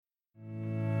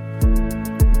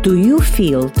Do you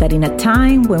feel that in a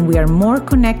time when we are more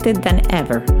connected than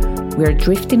ever, we are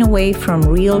drifting away from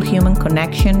real human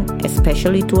connection,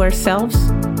 especially to ourselves?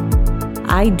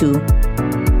 I do.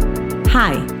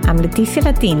 Hi, I'm Leticia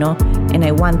Latino, and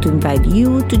I want to invite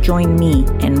you to join me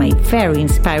and my very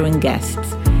inspiring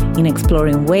guests in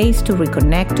exploring ways to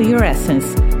reconnect to your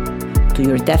essence, to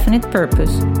your definite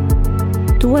purpose,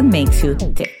 to what makes you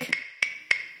tick.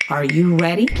 Are you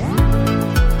ready?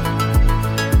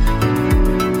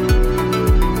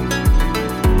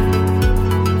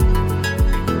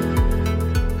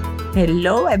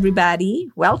 Hello, everybody.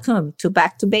 Welcome to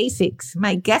Back to Basics.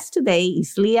 My guest today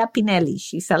is Leah Pinelli.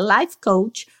 She's a life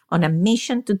coach on a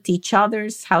mission to teach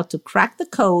others how to crack the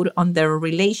code on their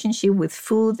relationship with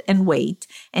food and weight,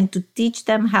 and to teach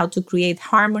them how to create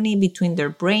harmony between their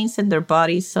brains and their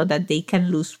bodies so that they can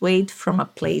lose weight from a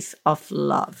place of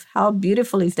love. How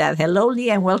beautiful is that? Hello,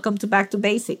 Leah, and welcome to Back to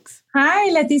Basics. Hi,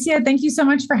 Leticia. Thank you so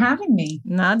much for having me.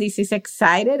 No, this is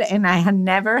excited. And I had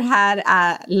never had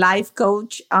a life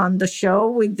coach on the show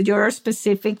with your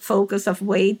specific focus of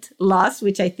weight loss,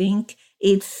 which I think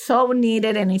it's so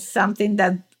needed. And it's something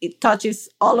that it touches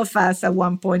all of us at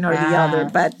one point or the other.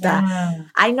 But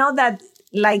I know that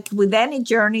like with any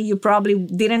journey, you probably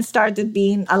didn't start at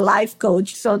being a life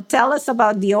coach. So tell us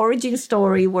about the origin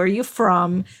story, where you're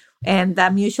from. And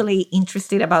I'm usually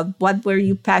interested about what were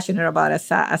you passionate about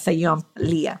as a young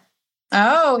Leah?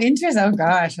 Oh, interesting. Oh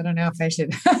gosh, I don't know if I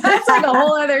should. That's like a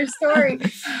whole other story.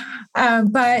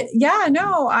 But yeah,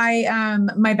 no,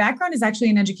 my background is actually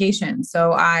in education.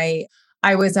 So I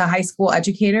was a high school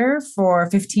educator for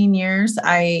 15 years.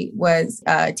 I was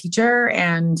a teacher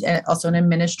and also an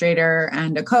administrator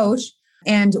and a coach.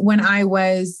 And when I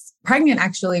was pregnant,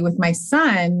 actually, with my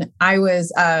son, I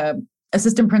was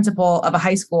assistant principal of a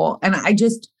high school. And I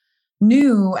just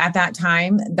knew at that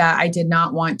time that I did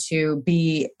not want to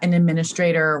be an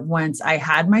administrator once I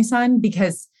had my son,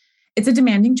 because it's a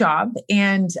demanding job.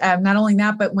 And not only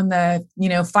that, but when the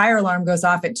fire alarm goes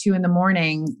off at 2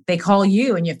 a.m, they call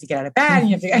you and you have to get out of bed.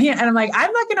 And, and I'm like,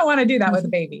 I'm not going to want to do that with a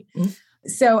baby.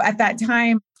 So at that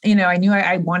time, I knew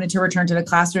I wanted to return to the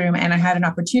classroom, and I had an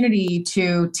opportunity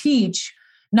to teach.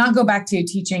 Not go back to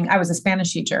teaching. I was a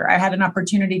Spanish teacher. I had an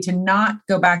opportunity to not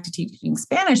go back to teaching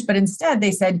Spanish, but instead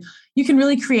they said, you can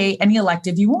really create any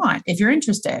elective you want if you're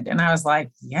interested. And I was like,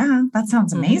 yeah, that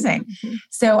sounds amazing. Mm-hmm.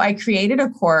 So I created a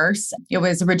course. It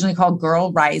was originally called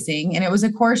Girl Rising, and it was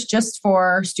a course just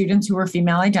for students who were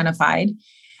female identified.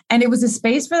 And it was a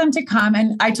space for them to come.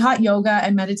 And I taught yoga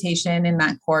and meditation in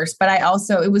that course, but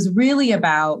it was really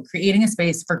about creating a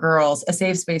space for girls, a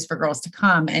safe space for girls to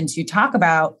come and to talk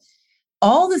about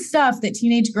all the stuff that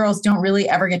teenage girls don't really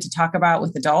ever get to talk about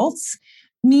with adults,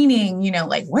 meaning,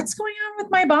 like what's going on with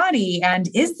my body? And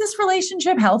is this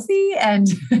relationship healthy? And,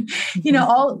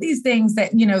 all of these things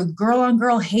that, girl on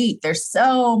girl hate. There's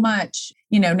so much,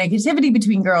 negativity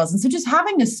between girls. And so just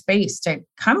having a space to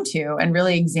come to and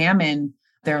really examine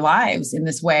their lives in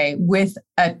this way with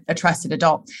a trusted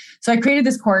adult. So I created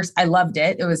this course. I loved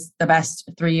it. It was the best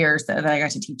 3 years that I got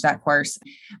to teach that course.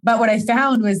 But what I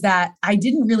found was that I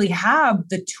didn't really have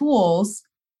the tools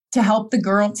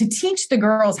to teach the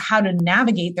girls how to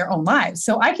navigate their own lives.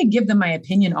 So I could give them my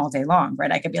opinion all day long,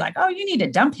 right? I could be like, oh, you need to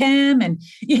dump him. And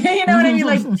you know what I mean?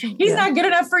 Like, he's not good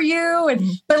enough for you.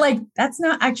 But like, that's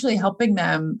not actually helping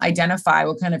them identify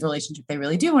what kind of relationship they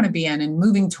really do want to be in and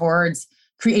moving towards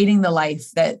creating the life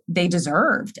that they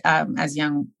deserved as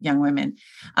young women.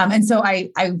 And so I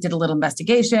did a little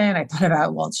investigation. I thought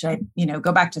about, well, should I,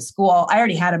 go back to school? I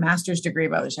already had a master's degree,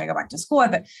 but should I go back to school?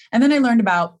 And then I learned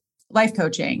about life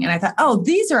coaching. And I thought, oh,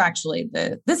 this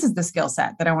is the skill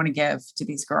set that I want to give to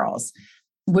these girls,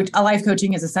 which a life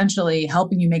coaching is essentially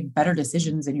helping you make better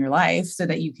decisions in your life so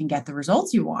that you can get the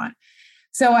results you want.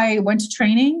 So I went to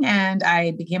training and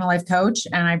I became a life coach,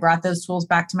 and I brought those tools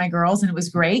back to my girls, and it was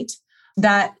great.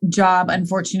 That job,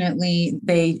 unfortunately,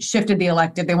 they shifted the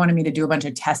elective. They wanted me to do a bunch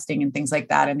of testing and things like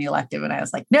that in the elective. And I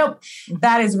was like, nope,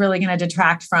 that is really going to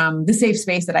detract from the safe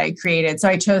space that I had created. So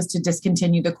I chose to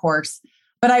discontinue the course.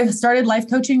 But I started life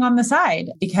coaching on the side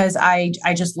because I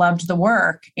just loved the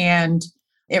work. And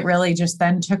it really just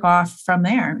then took off from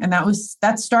there. And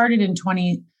that started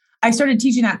I started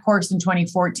teaching that course in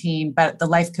 2014, but the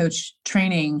life coach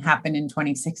training happened in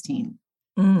 2016.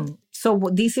 So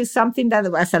this is something that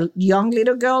as a young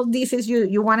little girl, this is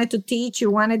you wanted to teach,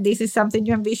 this is something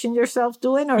you envision yourself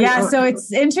doing? So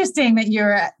it's interesting that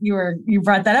you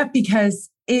brought that up, because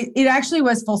it actually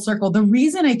was full circle. The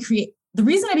reason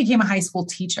I became a high school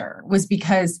teacher was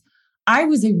because I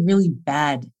was a really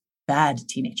bad bad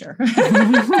teenager.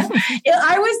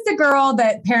 I was the girl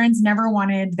that parents never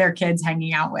wanted their kids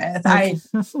hanging out with.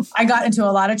 I got into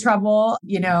a lot of trouble.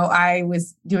 I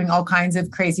was doing all kinds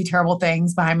of crazy, terrible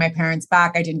things behind my parents'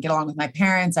 back. I didn't get along with my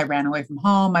parents. I ran away from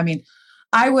home. And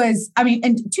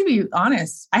to be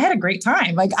honest, I had a great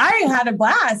time. Like I had a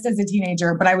blast as a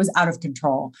teenager, but I was out of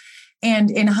control.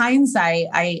 And in hindsight,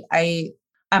 I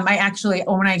actually,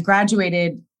 when I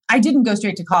graduated, I didn't go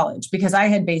straight to college because I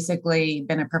had basically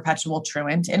been a perpetual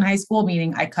truant in high school,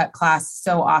 meaning I cut class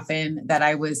so often that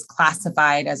I was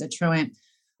classified as a truant.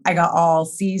 I got all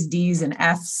C's, D's, and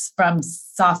F's from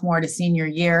sophomore to senior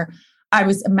year. I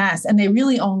was a mess. And they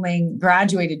really only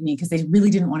graduated me because they really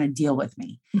didn't want to deal with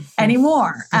me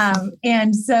anymore.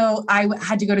 And so I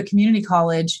had to go to community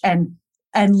college and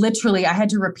literally I had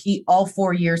to repeat all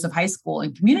 4 years of high school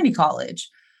in community college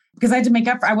because I had to make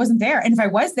up for, I wasn't there. And if I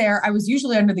was there, I was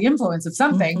usually under the influence of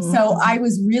something. So I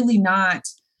was really not,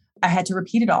 I had to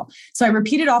repeat it all. So I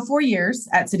repeated all 4 years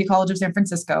at City College of San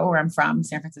Francisco, where I'm from,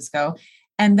 San Francisco.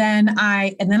 And then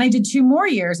I did 2 more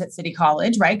years at City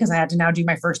College, right? Because I had to now do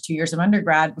my first 2 years of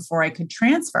undergrad before I could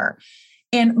transfer.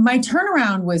 And my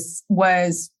turnaround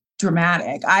was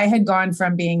dramatic. I had gone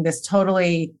from being this total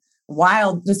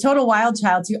wild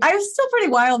child to, I was still pretty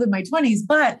wild in my 20s,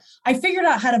 but I figured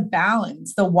out how to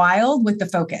balance the wild with the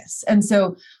focus. And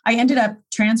so I ended up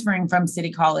transferring from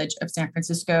City College of San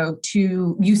Francisco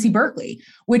to UC Berkeley,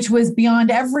 which was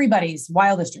beyond everybody's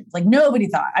wildest dreams. Like nobody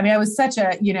thought, I was such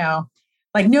a,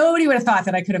 like nobody would have thought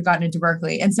that I could have gotten into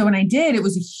Berkeley. And so when I did, it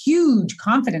was a huge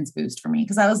confidence boost for me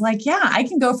because I was like, yeah, I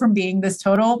can go from being this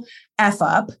total F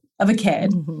up of a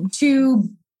kid to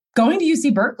going to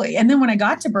UC Berkeley. And then when I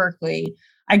got to Berkeley,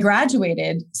 I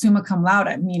graduated summa cum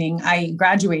laude, meaning I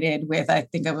graduated with, I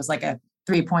think it was like a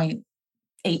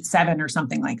 3.87 or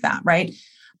something like that, right?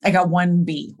 I got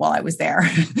 1B while I was there.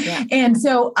 Yeah. And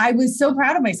so I was so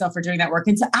proud of myself for doing that work.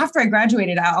 And so after I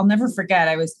graduated, I'll never forget,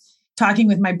 I was talking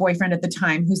with my boyfriend at the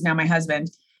time, who's now my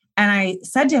husband. And I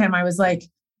said to him, I was like,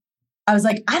 I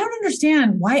don't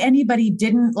understand why anybody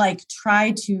didn't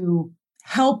try to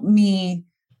help me.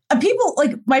 People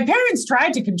like my parents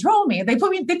tried to control me. They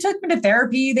took me to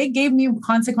therapy. They gave me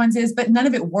consequences, but none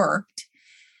of it worked.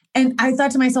 And I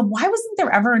thought to myself, why wasn't there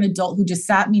ever an adult who just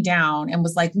sat me down and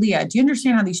was like, Leah, do you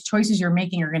understand how these choices you're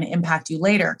making are going to impact you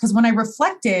later? Because when I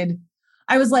reflected,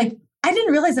 I was like, I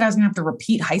didn't realize that I was going to have to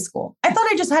repeat high school. I thought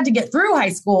I just had to get through high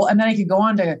school and then I could go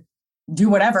on to do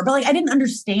whatever. But I didn't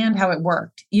understand how it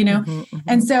worked,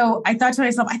 And so I thought to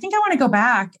myself, I think I want to go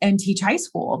back and teach high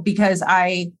school because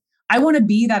I want to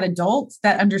be that adult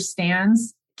that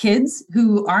understands kids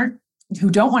who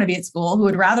don't want to be at school, who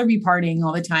would rather be partying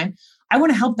all the time. I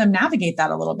want to help them navigate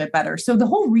that a little bit better. So the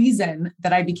whole reason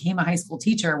that I became a high school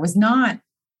teacher was not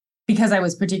because I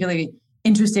was particularly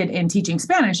interested in teaching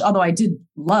Spanish, although I did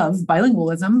love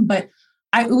bilingualism, but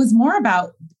it was more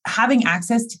about having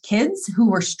access to kids who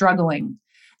were struggling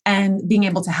and being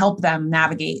able to help them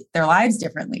navigate their lives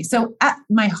differently. So in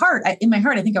my heart, I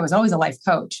think I was always a life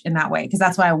coach in that way, because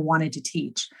that's why I wanted to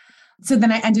teach. So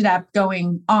then I ended up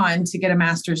going on to get a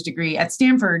master's degree at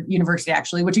Stanford University,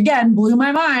 actually, which again blew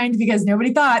my mind because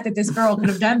nobody thought that this girl could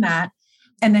have done that,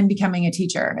 and then becoming a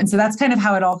teacher. And so that's kind of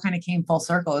how it all kind of came full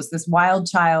circle, is this wild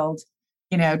child,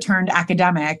 turned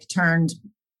academic, turned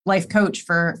life coach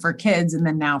for kids, and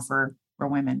then now for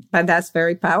women. But that's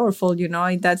very powerful.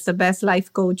 That's the best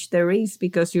life coach there is,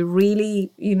 because you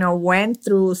really, went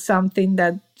through something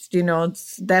that,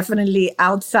 it's definitely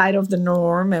outside of the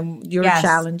norm and your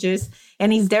challenges.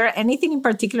 And is there anything in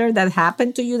particular that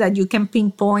happened to you that you can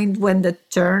pinpoint when the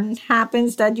turn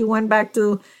happens that you went back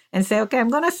to and say, okay, I'm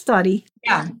going to study?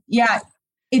 Yeah,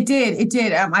 it did. It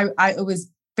did. It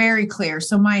was very clear.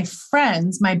 So my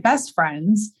best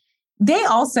friends, they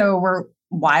also were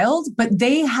wild, but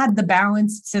they had the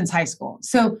balance since high school.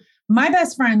 So my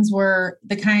best friends were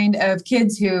the kind of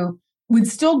kids who would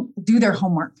still do their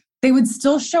homework. They would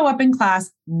still show up in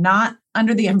class, not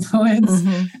under the influence,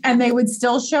 and they would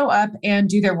still show up and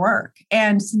do their work.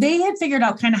 And so they had figured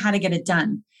out kind of how to get it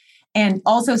done and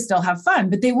also still have fun,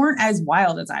 but they weren't as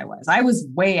wild as I was. I was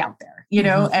way out there,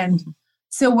 and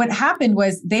so what happened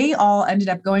was they all ended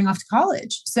up going off to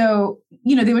college. So,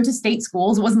 they went to state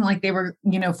schools. It wasn't like they were,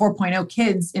 4.0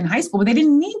 kids in high school, but they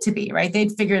didn't need to be, right?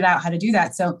 They'd figured out how to do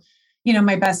that. So,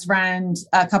 my best friend,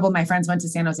 a couple of my friends went to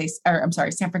San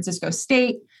Francisco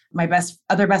State. My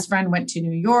other best friend went to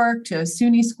New York to a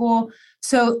SUNY school.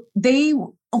 So they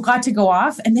got to go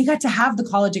off and they got to have the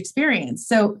college experience.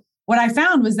 So what I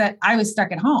found was that I was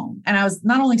stuck at home, and I was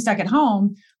not only stuck at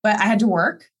home, but I had to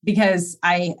work because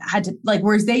I had to,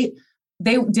 whereas they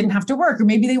didn't have to work, or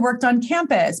maybe they worked on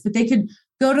campus, but they could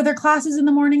go to their classes in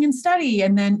the morning and study,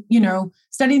 and then,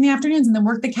 study in the afternoons, and then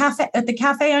work at the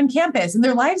cafe on campus. And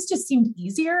their lives just seemed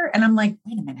easier. And I'm like,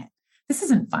 wait a minute, this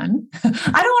isn't fun. I don't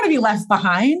want to be left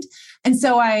behind. And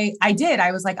so I did.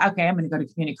 I was like, okay, I'm going to go to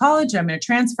community college. I'm going to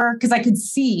transfer, because I could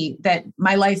see that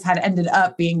my life had ended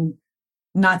up being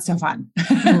not so fun.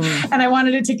 And I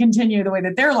wanted it to continue the way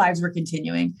that their lives were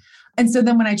continuing. And so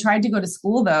then when I tried to go to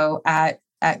school, though, at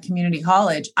community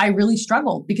college, I really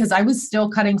struggled because I was still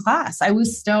cutting class. I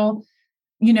was still,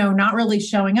 not really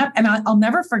showing up. And I'll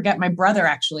never forget my brother,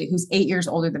 actually, who's 8 years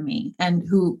older than me and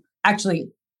who actually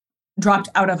dropped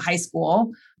out of high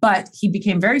school, but he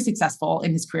became very successful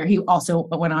in his career. He also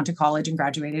went on to college and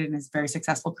graduated in his very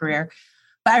successful career.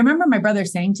 But I remember my brother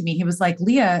saying to me, he was like,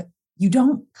 Leah, you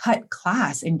don't cut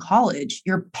class in college.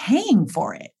 You're paying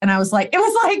for it. And I was like, it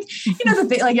was like, the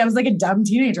thing, like I was like a dumb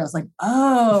teenager. I was like,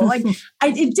 oh, like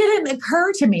it didn't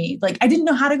occur to me. Like I didn't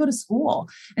know how to go to school.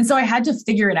 And so I had to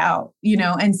figure it out,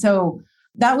 and so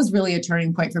that was really a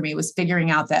turning point for me, was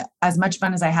figuring out that as much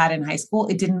fun as I had in high school,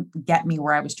 it didn't get me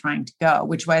where I was trying to go,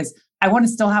 which was, I want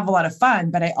to still have a lot of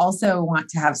fun, but I also want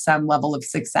to have some level of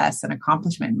success and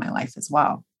accomplishment in my life as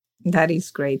well. That is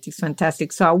great. It's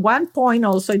fantastic. So at one point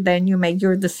also, then you make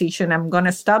your decision, I'm going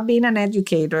to stop being an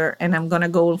educator and I'm going to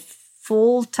go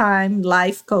full-time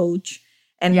life coach.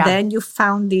 And then you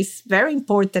found this very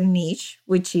important niche,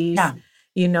 which is,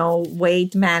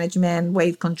 weight management,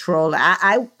 weight control.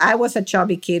 I was a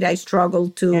chubby kid. I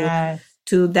struggled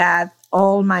to that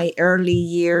all my early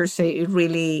years. It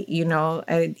really,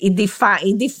 it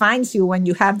defines you when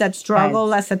you have that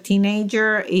struggle as a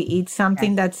teenager. It's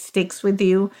something that sticks with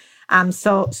you.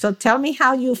 So tell me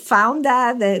how you found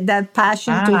that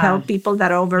passion to help people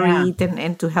that overeat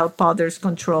and to help others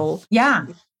control. Yeah.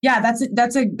 That's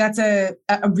a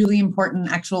really important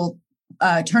actual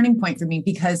turning point for me,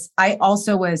 because I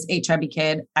also was a chubby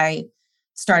kid. I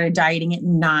started dieting at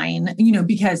 9,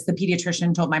 because the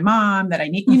pediatrician told my mom that I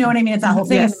need, you know what I mean? It's that whole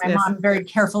thing. Yes, and my mom very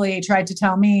carefully tried to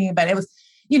tell me, but it was,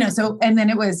 and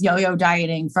then it was yo-yo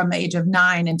dieting from the age of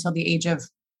 9 until the age of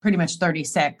pretty much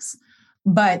 36.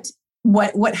 But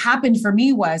what happened for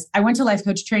me was I went to life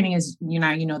coach training, as you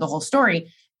know the whole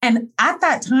story. And at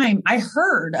that time, I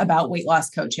heard about weight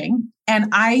loss coaching. And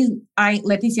I,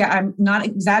 Leticia, I'm not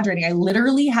exaggerating. I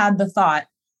literally had the thought,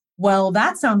 well,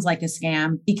 that sounds like a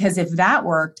scam, because if that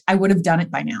worked, I would have done it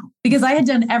by now, because I had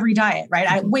done every diet, right?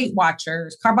 I Weight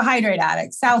Watchers, Carbohydrate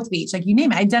Addicts, South Beach, like you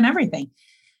name it. I'd done everything.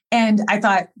 And I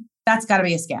thought, that's got to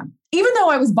be a scam. Even though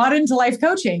I was bought into life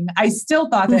coaching, I still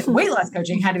thought that weight loss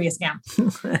coaching had to be a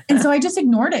scam. And so I just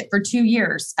ignored it for 2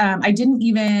 years. I didn't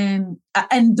even,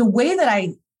 and the way that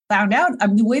I found out,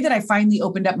 the way that I finally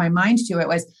opened up my mind to it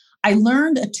was I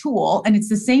learned a tool, and it's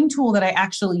the same tool that I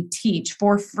actually teach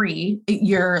for free.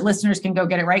 Your listeners can go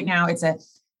get it right now. It's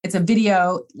a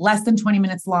video less than 20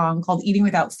 minutes long called Eating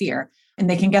Without Fear. And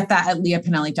they can get that at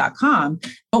leahpinelli.com.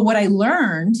 But what I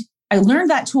learned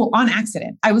that tool on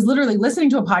accident. I was literally listening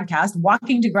to a podcast,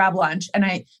 walking to grab lunch, and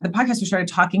the podcaster started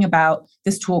talking about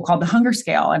this tool called the hunger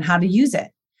scale and how to use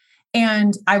it.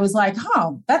 And I was like,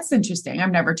 oh, that's interesting.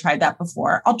 I've never tried that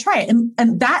before. I'll try it.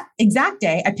 And that exact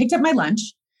day, I picked up my lunch.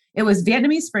 It was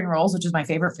Vietnamese spring rolls, which is my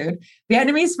favorite food,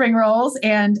 Vietnamese spring rolls.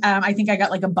 And I think I got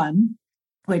like a bun,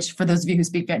 which for those of you who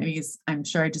speak Vietnamese, I'm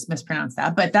sure I just mispronounced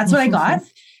that, but that's what I got.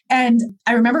 And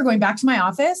I remember going back to my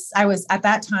office. I was at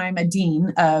that time a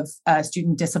dean of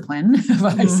student discipline of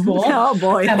high school. Oh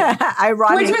boy,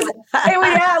 ironic. It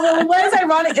was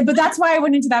ironic, but that's why I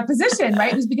went into that position,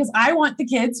 right? It was because I want the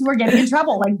kids who are getting in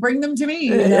trouble, like bring them to me.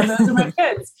 Those are my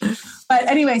kids. But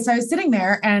anyway, so I was sitting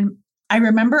there, and I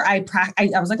remember I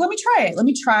was like, let me try it. Let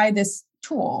me try this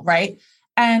tool, right?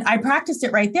 And I practiced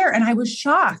it right there, and I was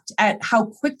shocked at how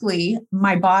quickly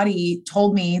my body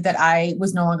told me that I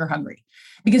was no longer hungry.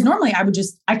 Because normally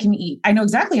I can eat. I know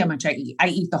exactly how much I eat. I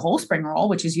eat the whole spring roll,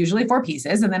 which is usually 4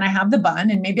 pieces. And then I have the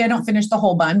bun, and maybe I don't finish the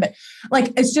whole bun, but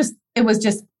like, it was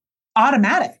just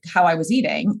automatic how I was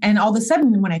eating. And all of a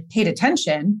sudden, when I paid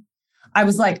attention, I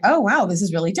was like, oh, wow, this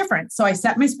is really different. So I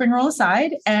set my spring roll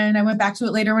aside, and I went back to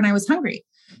it later when I was hungry.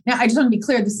 Now, I just want to be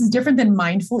clear. This is different than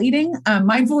mindful eating.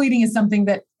 Mindful eating is something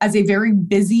that, as a very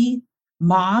busy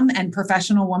mom and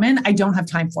professional woman, I don't have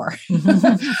time for.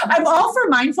 I'm all for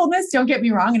mindfulness. Don't get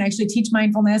me wrong. And I actually teach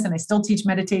mindfulness, and I still teach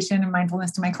meditation and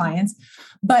mindfulness to my clients,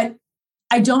 but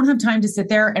I don't have time to sit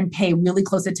there and pay really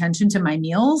close attention to my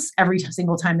meals every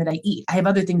single time that I eat. I have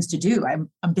other things to do.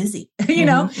 I'm busy, and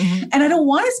I don't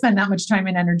want to spend that much time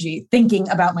and energy thinking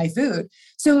about my food.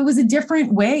 So it was a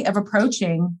different way of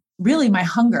approaching really my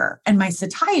hunger and my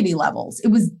satiety levels.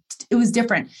 was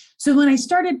different. So when I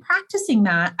started practicing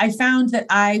that, I found that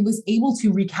I was able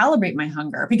to recalibrate my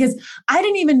hunger because I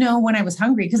didn't even know when I was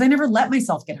hungry because I never let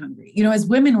myself get hungry. You know, as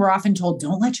women, we're often told,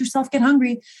 don't let yourself get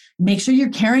hungry. Make sure you're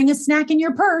carrying a snack in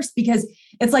your purse because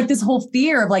it's like this whole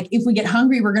fear of like, if we get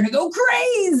hungry, we're going to go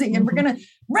crazy and we're going to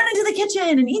run into the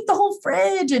kitchen and eat the whole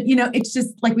fridge. And, you know, it's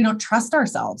just like, we don't trust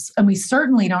ourselves, and we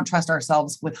certainly don't trust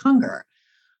ourselves with hunger.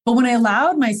 But when I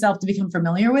allowed myself to become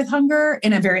familiar with hunger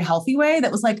in a very healthy way,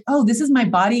 that was like, oh, this is my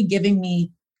body giving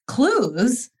me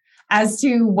clues as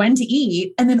to when to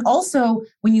eat. And then also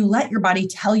when you let your body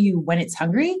tell you when it's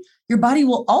hungry, your body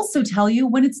will also tell you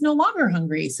when it's no longer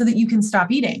hungry so that you can stop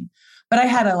eating. But I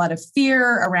had a lot of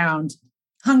fear around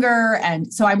hunger.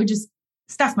 And so I would just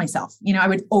stuff myself, you know, I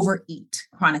would overeat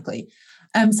chronically.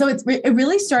 So it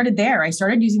really started there. I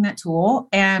started using that tool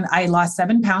and I lost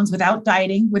 7 pounds without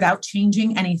dieting, without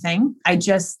changing anything. I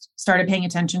just started paying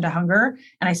attention to hunger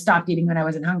and I stopped eating when I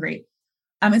wasn't hungry.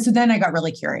 And so then I got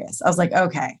really curious. I was like,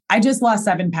 okay, I just lost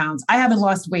 7 pounds. I haven't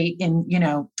lost weight in,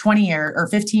 20 years or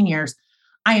 15 years.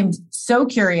 I am so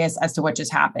curious as to what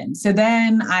just happened. So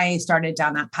then I started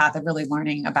down that path of really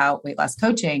learning about weight loss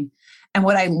coaching. And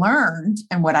what I learned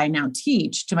and what I now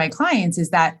teach to my clients is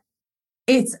that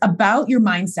it's about your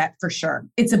mindset for sure.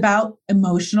 It's about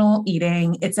emotional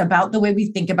eating. It's about the way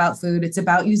we think about food. It's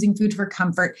about using food for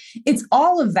comfort. It's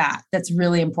all of that that's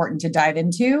really important to dive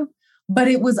into. But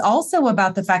it was also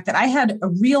about the fact that I had a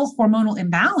real hormonal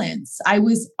imbalance. I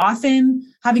was often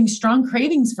having strong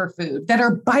cravings for food that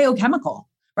are biochemical,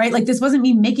 right? Like this wasn't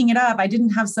me making it up. I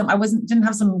didn't have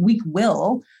some weak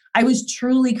will. I was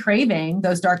truly craving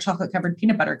those dark chocolate covered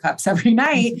peanut butter cups every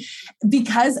night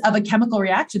because of a chemical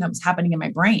reaction that was happening in my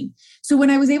brain. So when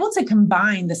I was able to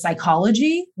combine the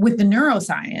psychology with the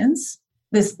neuroscience,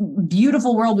 this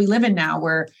beautiful world we live in now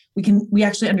where we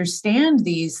actually understand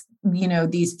these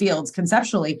fields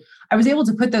conceptually, I was able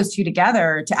to put those two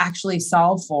together to actually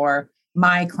solve for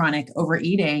my chronic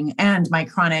overeating and my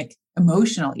chronic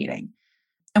emotional eating.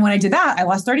 And when I did that, I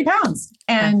lost 30 pounds.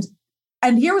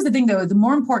 And here was the thing, though, the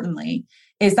more importantly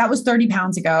is that was 30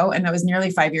 pounds ago, and that was nearly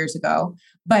 5 years ago.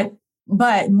 But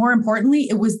more importantly,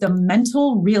 it was the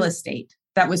mental real estate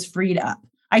that was freed up.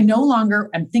 I no longer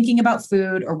am thinking about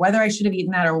food or whether I should have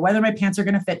eaten that or whether my pants are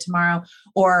going to fit tomorrow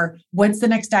or what's the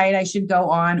next diet I should go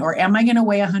on or am I going to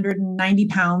weigh 190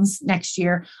 pounds next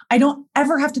year? I don't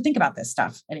ever have to think about this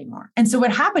stuff anymore. And so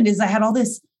what happened is I had all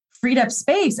this freed up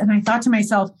space and I thought to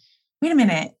myself, wait a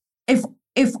minute, if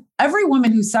every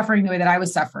woman who's suffering the way that I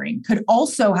was suffering could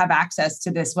also have access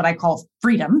to this, what I call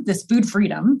freedom, this food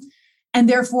freedom, and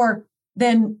therefore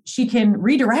then she can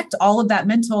redirect all of that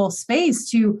mental space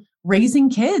to raising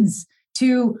kids,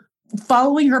 to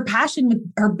following her passion with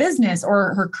her business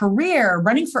or her career,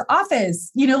 running for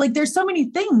office, like there's so many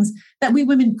things that we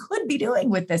women could be doing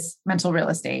with this mental real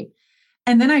estate.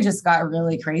 And then I just got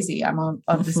really crazy. I'm on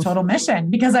this total mission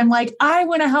because I'm like, I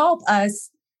want to help us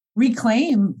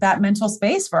reclaim that mental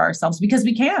space for ourselves because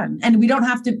we can, and we don't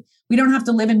have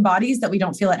to live in bodies that we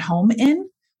don't feel at home in.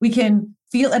 We can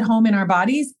feel at home in our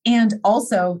bodies and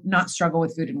also not struggle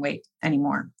with food and weight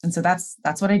anymore. And so that's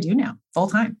what I do now full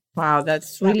time. Wow,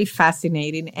 that's really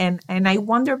fascinating. And I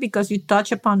wonder, because you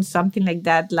touch upon something like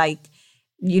that, like,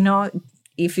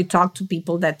 if you talk to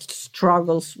people that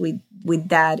struggles with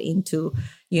that into,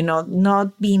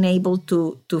 not being able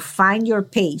to find your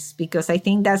pace, because I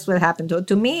think that's what happened.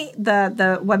 To me,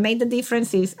 the what made the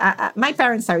difference is my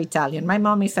parents are Italian. My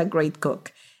mom is a great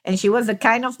cook. And she was the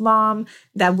kind of mom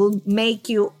that will make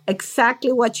you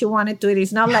exactly what you wanted to eat.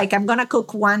 It's not like I'm going to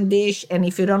cook one dish and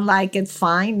if you don't like it,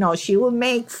 fine. No, she will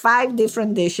make 5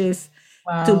 different dishes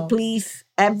to please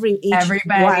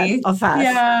everybody one of us.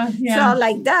 Yeah. So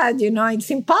like that, it's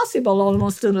impossible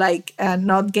almost to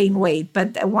not gain weight.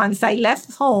 But once I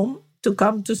left home to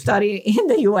come to study in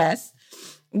the US,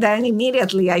 then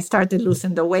immediately I started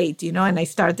losing the weight, and I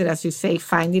started, as you say,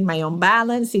 finding my own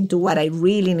balance into what I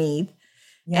really need.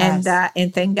 Yes.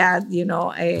 And thank God,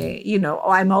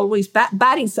 I'm always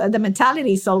the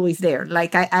mentality is always there.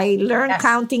 Like I learned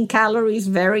counting calories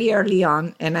very early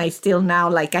on, and I still now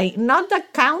not the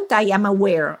count. I am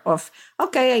aware of,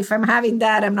 okay, if I'm having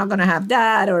that, I'm not going to have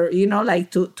that, or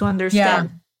to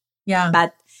understand. Yeah.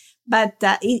 But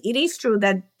it is true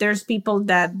that there's people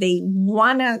that they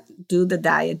want to do the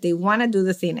diet, they want to do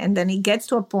the thing, and then it gets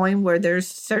to a point where there's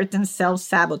certain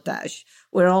self-sabotage,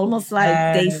 where almost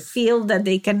like they feel that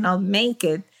they cannot make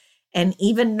it. And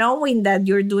even knowing that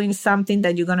you're doing something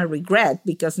that you're going to regret,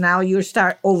 because now you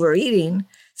start overeating,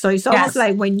 So it's almost Yes.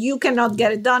 like when you cannot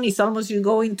get it done, it's almost you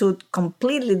go into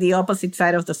completely the opposite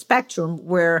side of the spectrum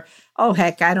where, oh,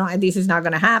 heck, this is not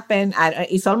going to happen.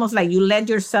 It's almost like you let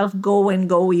yourself go and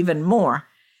go even more.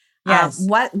 Yes.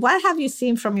 What have you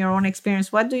seen from your own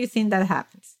experience? What do you think that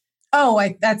happens? Oh,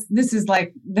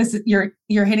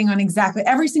 you're hitting on exactly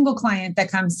every single client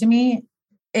that comes to me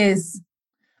is,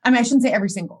 I shouldn't say every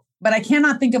single, but I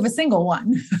cannot think of a single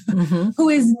one who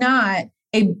is not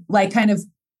a kind of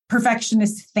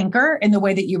perfectionist thinker in the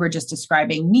way that you were just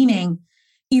describing, meaning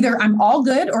either I'm all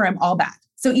good or I'm all bad.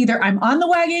 So either I'm on the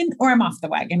wagon or I'm off the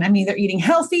wagon. I'm either eating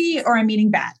healthy or I'm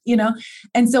eating bad,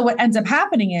 And so what ends up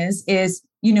happening is,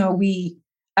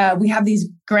 we have these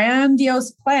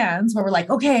grandiose plans where we're like,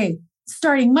 okay,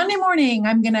 starting Monday morning,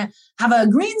 I'm going to have a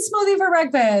green smoothie for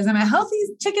breakfast and a healthy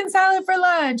chicken salad for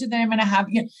lunch. And then I'm going to have,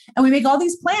 and we make all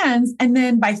these plans. And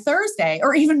then by Thursday,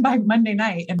 or even by Monday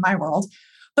night in my world,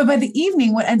 but by the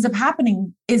evening, what ends up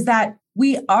happening is that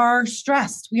we are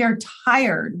stressed. We are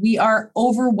tired. We are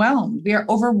overwhelmed. We are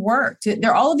overworked.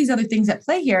 There are all of these other things at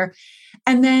play here.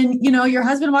 And then, your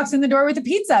husband walks in the door with a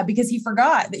pizza because he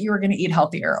forgot that you were going to eat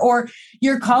healthier, or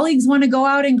your colleagues want to go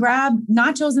out and grab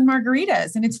nachos and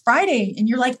margaritas and it's Friday and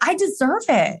you're like, I deserve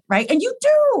it. Right. And you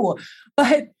do.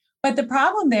 But the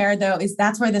problem there though, is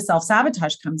that's where the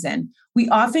self-sabotage comes in. We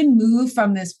often move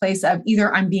from this place of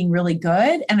either I'm being really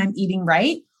good and I'm eating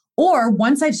right, or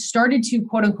once I've started to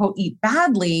quote unquote eat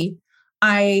badly,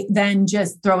 I then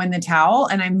just throw in the towel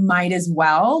and I might as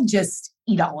well just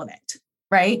eat all of it.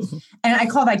 Right. And I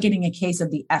call that getting a case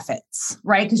of the F-its,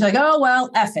 right? Because you're like, oh, well,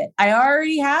 F it. I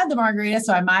already had the margarita,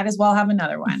 so I might as well have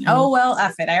another one. Oh, well,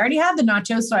 F it. I already had the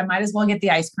nachos, so I might as well get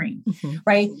the ice cream.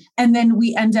 Right. And then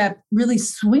we end up really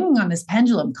swinging on this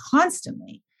pendulum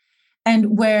constantly.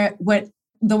 And what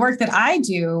the work that I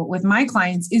do with my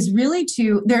clients is really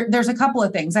there's a couple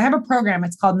of things. I have a program,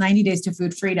 it's called 90 Days to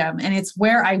Food Freedom. And it's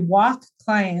where I walk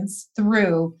clients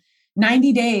through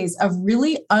 90 days of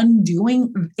really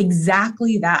undoing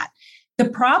exactly that. The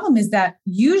problem is that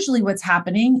usually what's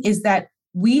happening is that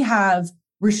we have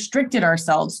restricted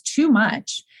ourselves too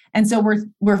much. And so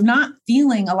we're not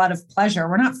feeling a lot of pleasure.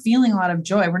 We're not feeling a lot of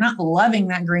joy. We're not loving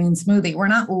that green smoothie. We're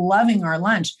not loving our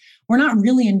lunch. We're not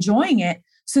really enjoying it.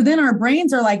 So then our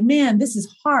brains are like, man, this is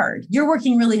hard. You're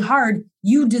working really hard.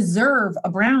 You deserve a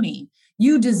brownie.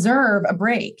 You deserve a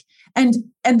break. And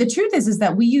the truth is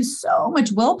that we use so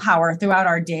much willpower throughout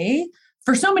our day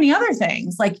for so many other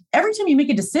things. Like every time you make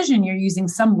a decision, you're using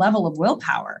some level of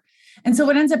willpower. And so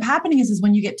what ends up happening is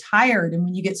when you get tired and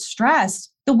when you get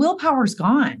stressed, the willpower is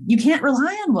gone. You can't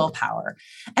rely on willpower.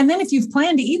 And then if you've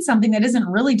planned to eat something that isn't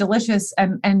really delicious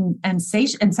and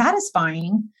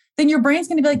satisfying, then your brain's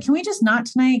going to be like, can we just not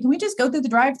tonight? Can we just go through the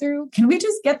drive-through? Can we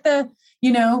just get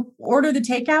order the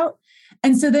takeout?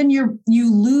 And so then you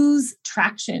lose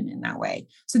traction in that way.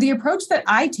 So the approach that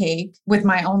I take with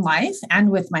my own life and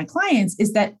with my clients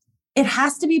is that it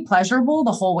has to be pleasurable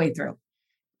the whole way through.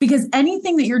 Because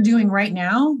anything that you're doing right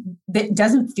now that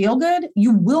doesn't feel good,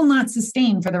 you will not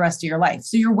sustain for the rest of your life.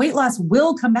 So your weight loss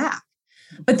will come back.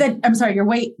 Your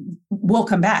weight will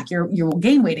come back. You will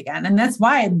gain weight again. And that's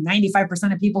why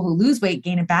 95% of people who lose weight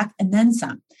gain it back and then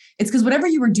some. It's because whatever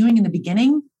you were doing in the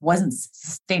beginning wasn't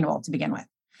sustainable to begin with.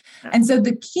 And so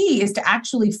the key is to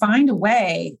actually find a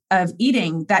way of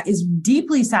eating that is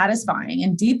deeply satisfying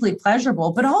and deeply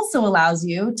pleasurable, but also allows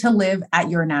you to live at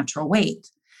your natural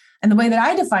weight. And the way that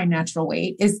I define natural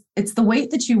weight is it's the weight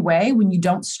that you weigh when you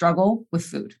don't struggle with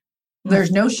food.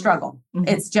 There's no struggle.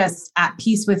 It's just at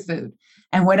peace with food.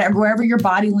 And wherever your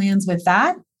body lands with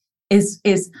that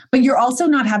but you're also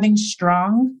not having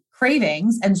strong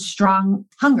cravings and strong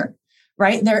hunger.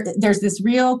 Right? There's this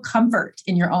real comfort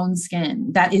in your own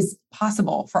skin that is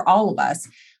possible for all of us,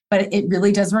 but it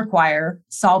really does require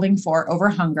solving for over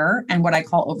hunger and what I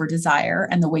call over desire.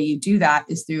 And the way you do that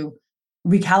is through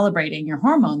recalibrating your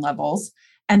hormone levels.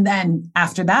 And then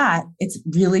after that, it's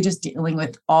really just dealing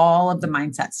with all of the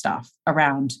mindset stuff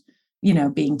around,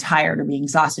 being tired or being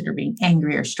exhausted or being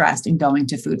angry or stressed and going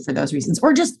to food for those reasons.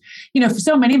 Or just, for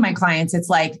so many of my clients, it's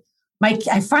like,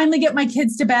 I finally get my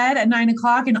kids to bed at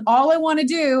 9:00 and all I want to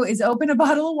do is open a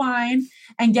bottle of wine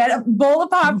and get a bowl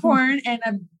of popcorn and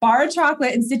a bar of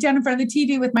chocolate and sit down in front of the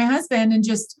TV with my husband and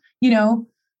just,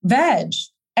 veg.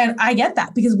 And I get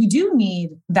that because we do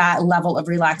need that level of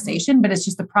relaxation, but it's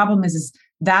just the problem is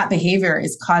that behavior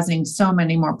is causing so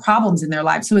many more problems in their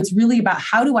lives. So it's really about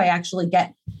how do I actually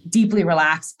get deeply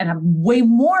relaxed and have way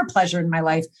more pleasure in my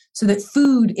life so that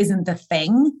food isn't the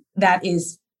thing that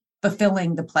is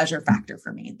fulfilling the pleasure factor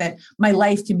for me, that my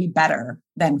life can be better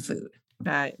than food.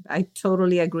 I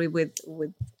totally agree with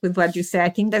what you say. I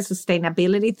think the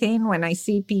sustainability thing, when I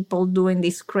see people doing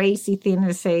this crazy thing,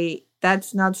 I say,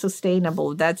 that's not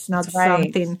sustainable. That's not That's right.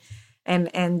 something.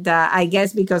 And I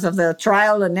guess because of the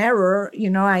trial and error,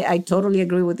 I totally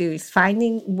agree with you. It's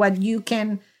finding what you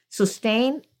can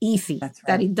sustain easy, That's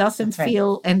that right. it doesn't That's right.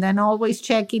 feel, and then always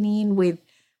checking in with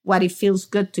what it feels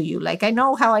good to you. Like I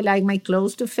know how I like my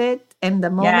clothes to fit. And the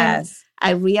moment Yes.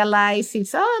 I realize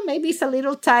maybe it's a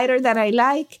little tighter than I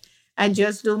like, I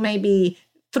just do maybe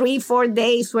 3-4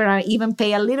 days where I even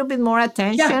pay a little bit more Yeah,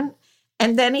 attention.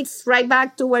 And then it's right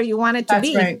back to where you want it to that's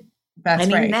be. right. That's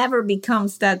And it right. never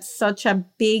becomes that such a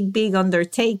big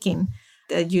undertaking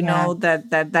that Yeah,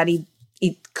 that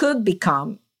it could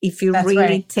become if you that's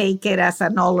really right. take it as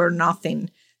an all or nothing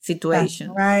That's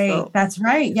situation. right. That's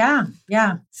right. Yeah.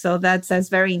 Yeah. So that's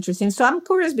very interesting. So I'm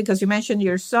curious because you mentioned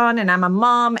your son and I'm a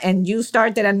mom and you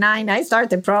started at 9. I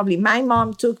started probably, my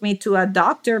mom took me to a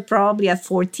doctor probably at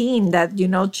 14 that,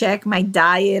 check my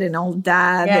diet and all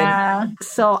that. And Yeah.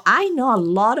 so I know a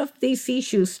lot of these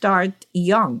issues start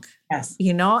young. Yes.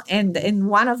 And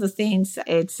one of the things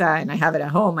it's and I have it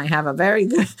at home. I have a very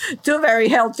good, two very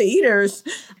healthy eaters,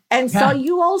 and so Yeah.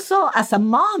 you also, as a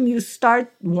mom, you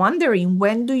start wondering,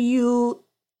 when do you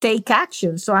take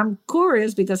action? So I'm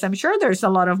curious because I'm sure there's a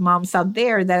lot of moms out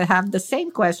there that have the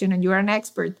same question, and you're an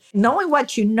expert. Knowing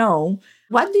what you know,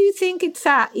 what do you think it's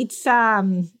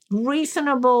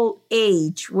reasonable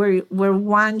age where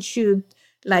one should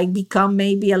like become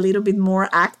maybe a little bit more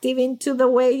active into the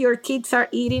way your kids are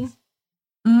eating?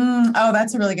 Oh,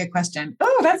 that's a really good question.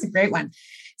 Oh, that's a great one.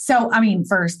 So, I mean,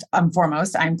 first and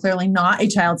foremost, I'm clearly not a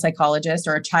child psychologist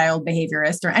or a child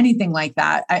behaviorist or anything like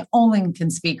that. I only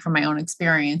can speak from my own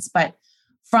experience. But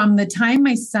from the time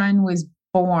my son was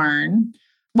born,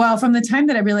 well, from the time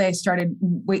that I started,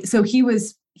 so he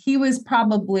was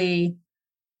probably,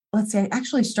 let's say, I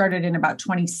actually started in about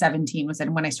 2017 was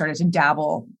when I started to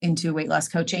dabble into weight loss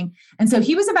coaching. And so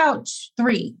he was about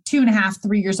 2.5,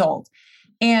 3 years old.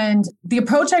 And the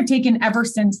approach I've taken ever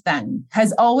since then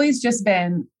has always just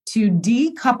been to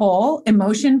decouple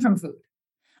emotion from food.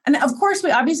 And of course,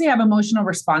 we obviously have emotional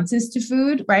responses to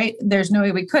food, right? There's no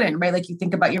way we couldn't, right? Like you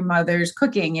think about your mother's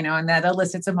cooking, and that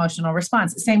elicits emotional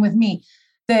response. Same with me.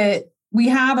 That we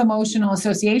have emotional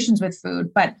associations with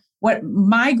food, but what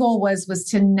my goal was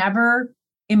to never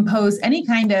impose any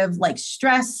kind of like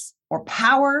stress or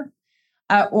power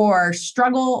or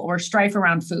struggle or strife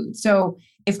around food. So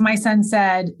if my son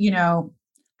said,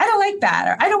 I don't like that,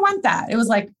 or I don't want that, it was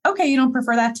like, okay, you don't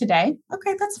prefer that today.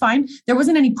 Okay, that's fine. There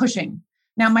wasn't any pushing.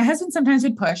 Now, my husband sometimes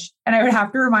would push, and I would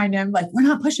have to remind him, like, we're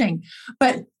not pushing.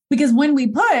 But because when we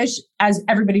push, as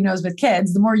everybody knows with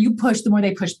kids, the more you push, the more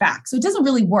they push back. So it doesn't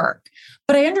really work.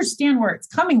 But I understand where it's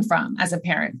coming from as a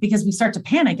parent, because we start to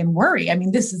panic and worry. I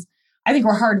mean, I think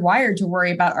we're hardwired to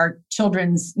worry about our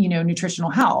children's,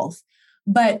 nutritional health.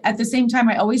 But at the same time,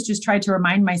 I always just tried to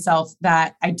remind myself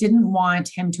that I didn't want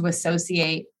him to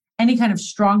associate any kind of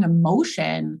strong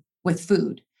emotion with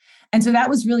food. And so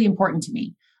that was really important to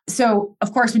me. So,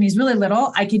 of course, when he's really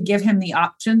little, I could give him the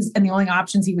options, and the only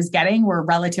options he was getting were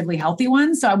relatively healthy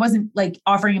ones. So I wasn't like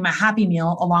offering him a Happy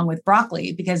Meal along with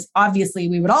broccoli, because obviously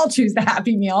we would all choose the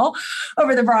Happy Meal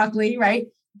over the broccoli, right?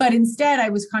 But instead, I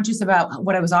was conscious about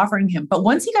what I was offering him. But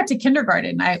once he got to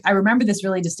kindergarten, I remember this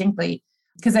really distinctly,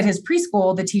 because at his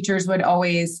preschool, the teachers would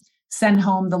always send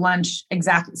home the lunch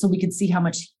exactly so we could see how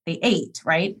much they ate,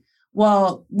 right?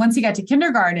 Well, once he got to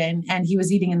kindergarten and he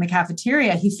was eating in the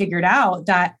cafeteria, he figured out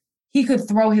that he could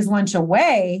throw his lunch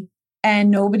away and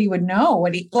nobody would know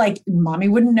mommy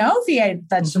wouldn't know if he ate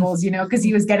vegetables, because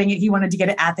he was getting it. He wanted to get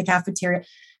it at the cafeteria.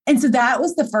 And so that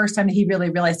was the first time that he really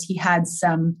realized he had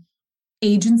some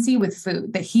agency with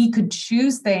food, that he could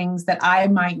choose things that I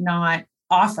might not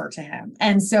offer to him.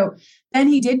 And so then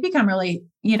he did become really,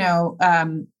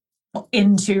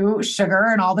 into sugar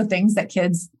and all the things that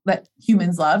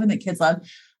humans love and that kids love.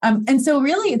 And so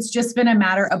really it's just been a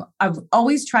matter of, I've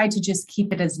always tried to just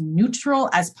keep it as neutral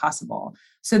as possible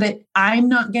so that I'm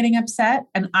not getting upset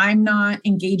and I'm not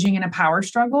engaging in a power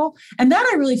struggle. And that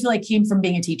I really feel like came from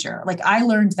being a teacher. Like I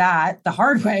learned that the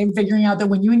hard way, figuring out that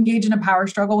when you engage in a power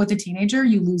struggle with a teenager,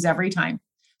 you lose every time.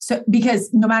 So, because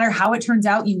no matter how it turns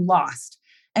out, you lost.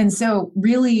 And so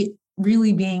really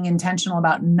being intentional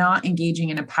about not engaging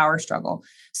in a power struggle.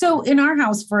 So in our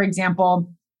house, for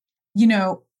example,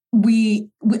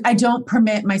 I don't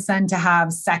permit my son to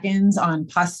have seconds on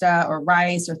pasta or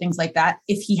rice or things like that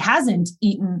if he hasn't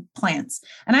eaten plants.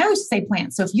 And I always say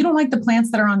plants. So if you don't like the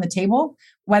plants that are on the table,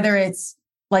 whether it's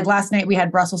like last night we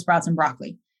had Brussels sprouts and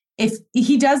broccoli. If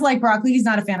he does like broccoli, he's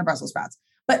not a fan of Brussels sprouts.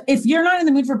 But if you're not in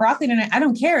the mood for broccoli tonight, I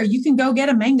don't care. You can go get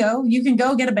a mango. You can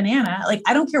go get a banana. Like,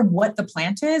 I don't care what the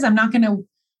plant is. I'm not going to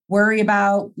worry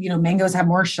about, mangoes have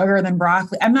more sugar than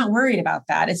broccoli. I'm not worried about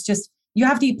that. It's just, you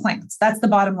have to eat plants. That's the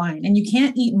bottom line. And you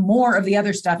can't eat more of the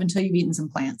other stuff until you've eaten some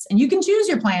plants. And you can choose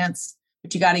your plants,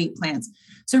 but you got to eat plants.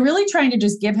 So really trying to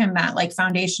just give him that like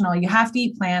foundational, you have to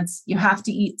eat plants, you have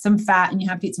to eat some fat, and you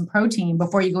have to eat some protein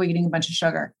before you go eating a bunch of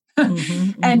sugar.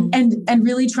 And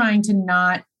really trying to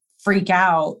not freak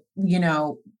out,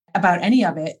 about any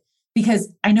of it,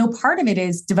 because I know part of it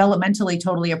is developmentally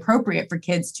totally appropriate for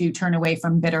kids to turn away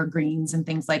from bitter greens and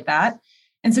things like that.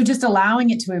 And so just allowing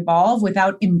it to evolve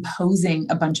without imposing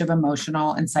a bunch of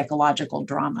emotional and psychological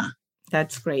drama.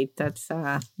 That's great.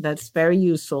 That's very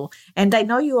useful. And I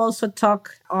know you also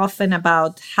talk often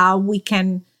about how we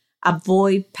can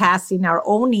avoid passing our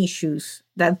own issues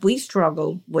that we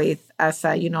struggle with as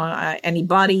any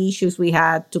body issues we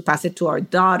had, to pass it to our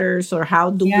daughters, or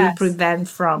how do we prevent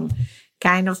from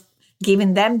kind of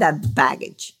giving them that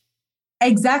baggage?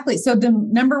 Exactly. So the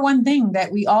number one thing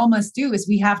that we all must do is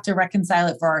we have to reconcile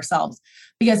it for ourselves,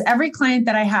 because every client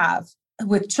that I have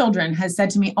with children has said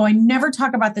to me, oh, I never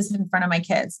talk about this in front of my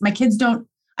kids. My kids don't,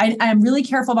 I'm really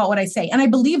careful about what I say. And I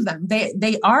believe them.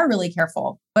 They are really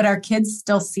careful, but our kids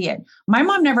still see it. My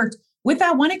mom never, with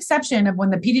that one exception of when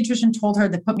the pediatrician told her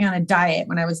to put me on a diet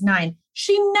when I was 9,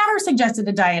 she never suggested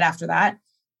a diet after that.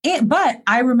 But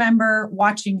I remember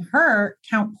watching her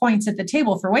count points at the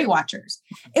table for Weight Watchers.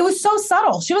 It was so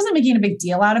subtle. She wasn't making a big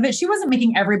deal out of it. She wasn't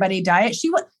making everybody diet. She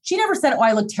never said, oh,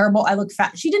 I look terrible, I look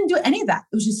fat. She didn't do any of that.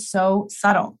 It was just so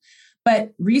subtle.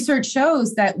 But research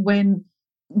shows that when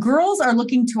girls are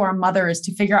looking to our mothers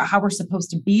to figure out how we're supposed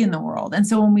to be in the world. And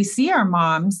so when we see our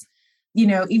moms,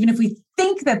 even if we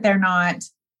think that they're not,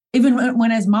 even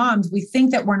when as moms, we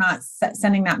think that we're not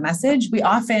sending that message, we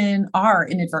often are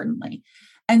inadvertently.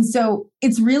 And so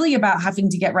it's really about having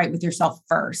to get right with yourself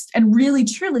first. And really,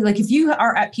 truly, like if you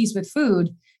are at peace with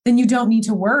food, then you don't need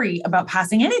to worry about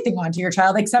passing anything on to your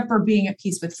child except for being at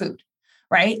peace with food,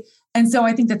 right? And so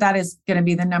I think that is going to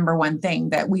be the number one thing,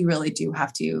 that we really do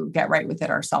have to get right with it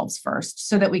ourselves first,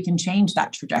 so that we can change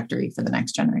that trajectory for the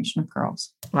next generation of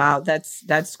girls. Wow, that's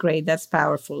great. That's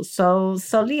powerful. So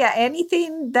Leah,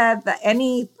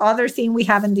 any other thing we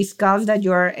haven't discussed that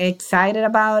you're excited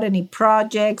about? Any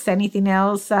projects? Anything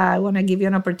else? I want to give you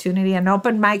an opportunity, an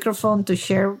open microphone to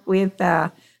share with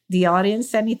the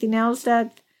audience. Anything else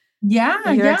that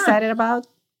you're excited about?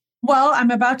 Well, I'm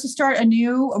about to start a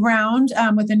new round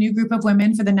with a new group of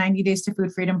women for the 90 Days to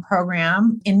Food Freedom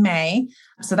program in May.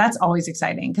 So that's always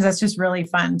exciting, because that's just really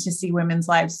fun to see women's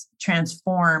lives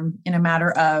transform in a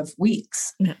matter of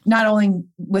weeks, not only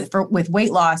with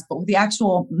weight loss, but with the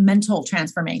actual mental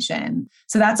transformation.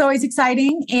 So that's always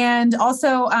exciting. And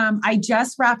also, I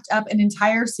just wrapped up an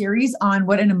entire series on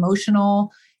what an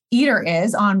emotional eater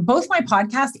is on both my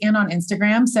podcast and on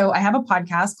Instagram. So I have a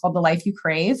podcast called The Life You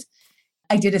Crave.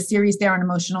 I did a series there on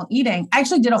emotional eating. I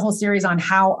actually did a whole series on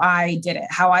how I did it,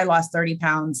 how I lost 30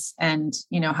 pounds and,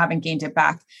 haven't gained it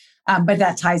back. But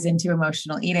that ties into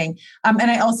emotional eating. And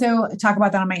I also talk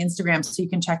about that on my Instagram. So you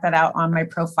can check that out on my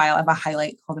profile. I have a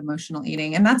highlight called emotional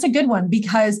eating. And that's a good one,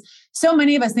 because so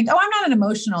many of us think, oh, I'm not an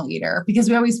emotional eater, because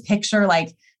we always picture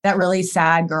like that really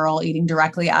sad girl eating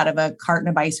directly out of a carton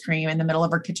of ice cream in the middle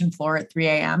of her kitchen floor at 3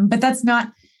 a.m. But that's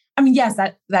not, yes,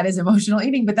 that is emotional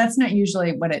eating, but that's not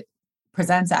usually what it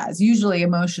presents as. Usually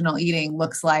emotional eating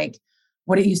looks like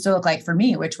what it used to look like for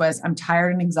me, which was I'm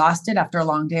tired and exhausted after a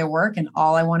long day of work. And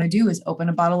all I want to do is open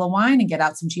a bottle of wine and get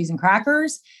out some cheese and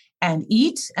crackers and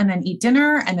then eat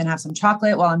dinner and then have some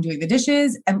chocolate while I'm doing the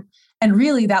dishes. And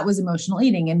really that was emotional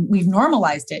eating. And we've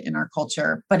normalized it in our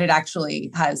culture, but it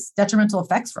actually has detrimental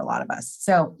effects for a lot of us.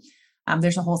 So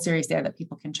there's a whole series there that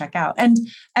people can check out. And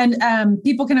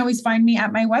people can always find me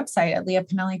at my website at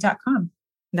leahpinelli.com.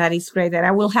 That is great. And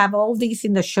I will have all these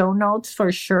in the show notes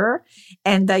for sure.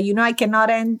 And, I cannot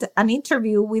end an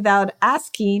interview without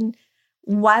asking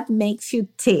what makes you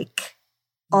tick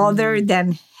other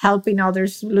than helping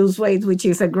others lose weight, which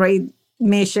is a great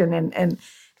mission. And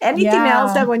anything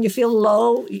else that when you feel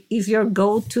low is your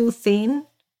go-to thing?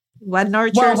 What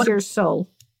nurtures your soul?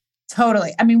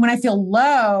 Totally. When I feel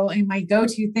low, and my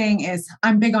go-to thing is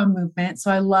I'm big on movement. So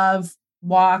I love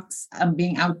walks,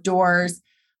 being outdoors.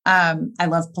 I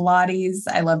love Pilates.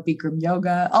 I love Bikram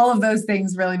yoga. All of those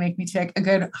things really make me tick. A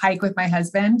good hike with my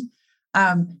husband.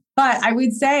 But I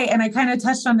would say, and I kind of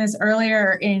touched on this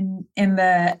earlier in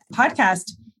the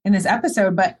podcast in this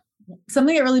episode, but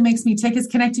something that really makes me tick is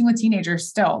connecting with teenagers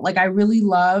still. Like I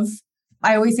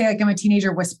always say, like, I'm a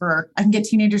teenager whisperer. I can get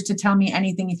teenagers to tell me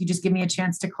anything if you just give me a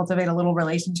chance to cultivate a little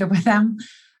relationship with them.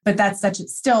 But that's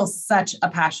still such a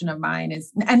passion of mine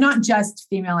and not just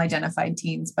female identified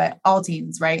teens, but all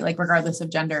teens, right? Like regardless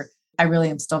of gender, I really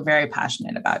am still very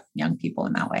passionate about young people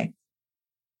in that way.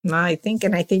 No, I think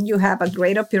you have a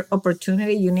great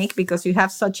opportunity, Unique, because you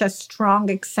have such a strong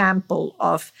example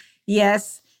of,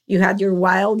 yes, you had your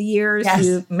wild years. Yes.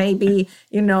 You maybe,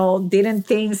 didn't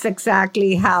think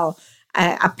exactly how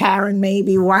a parent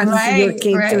maybe wants your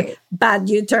kid to, but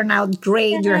you turn out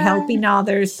great. Yeah. You're helping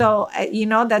others. So,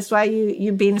 that's why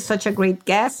you've been such a great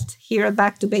guest here at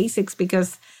Back to Basics,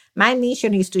 because my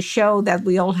mission is to show that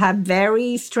we all have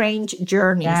very strange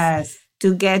journeys. Yes.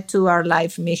 To get to our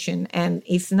life mission. And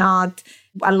it's not,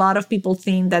 a lot of people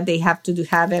think that they have to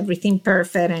have everything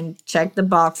perfect and check the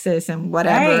boxes and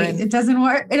whatever. Right. And it doesn't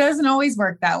work. It doesn't always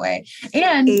work that way.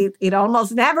 And it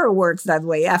almost never works that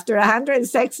way. After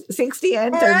 160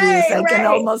 interviews, I can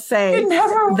almost say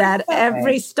that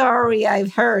every story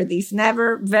I've heard is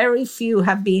never, very few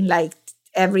have been like,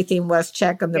 everything was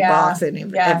checked on the box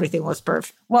and everything was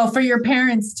perfect. Well, for your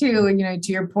parents too, to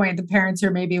your point, the parents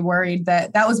are maybe worried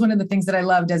that was one of the things that I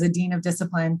loved as a dean of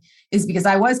discipline, is because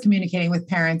I was communicating with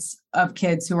parents of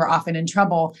kids who were often in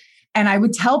trouble. And I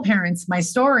would tell parents my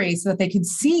story so that they could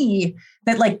see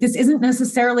that like, this isn't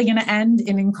necessarily going to end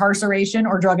in incarceration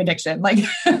or drug addiction. Like,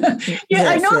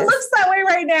 I know it looks that way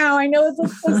right now. I know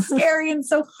it's so scary and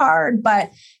so hard,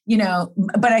 but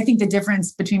I think the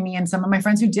difference between me and some of my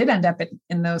friends who did end up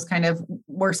in those kind of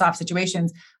worse off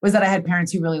situations was that I had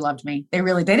parents who really loved me. They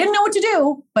didn't know what to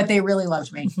do, but they really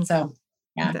loved me. So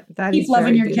yeah, that keep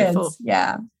loving your beautiful. Kids.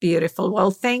 Yeah. Beautiful.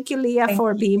 Well, thank you, Leah,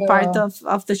 for being part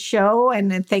of the show.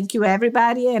 And thank you,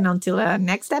 everybody. And until the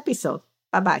next episode.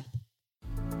 Bye-bye.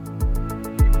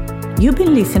 You've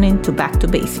been listening to Back to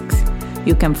Basics.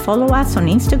 You can follow us on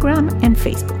Instagram and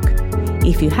Facebook.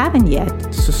 If you haven't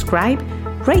yet, subscribe,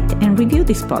 rate, and review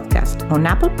this podcast on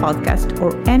Apple Podcast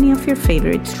or any of your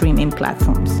favorite streaming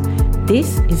platforms.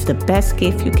 This is the best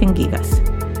gift you can give us.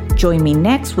 Join me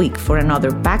next week for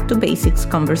another Back to Basics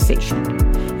conversation.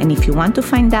 And if you want to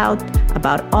find out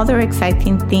about other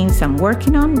exciting things I'm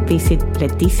working on, visit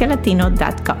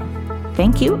leticialatino.com.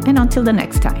 Thank you, and until the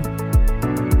next time.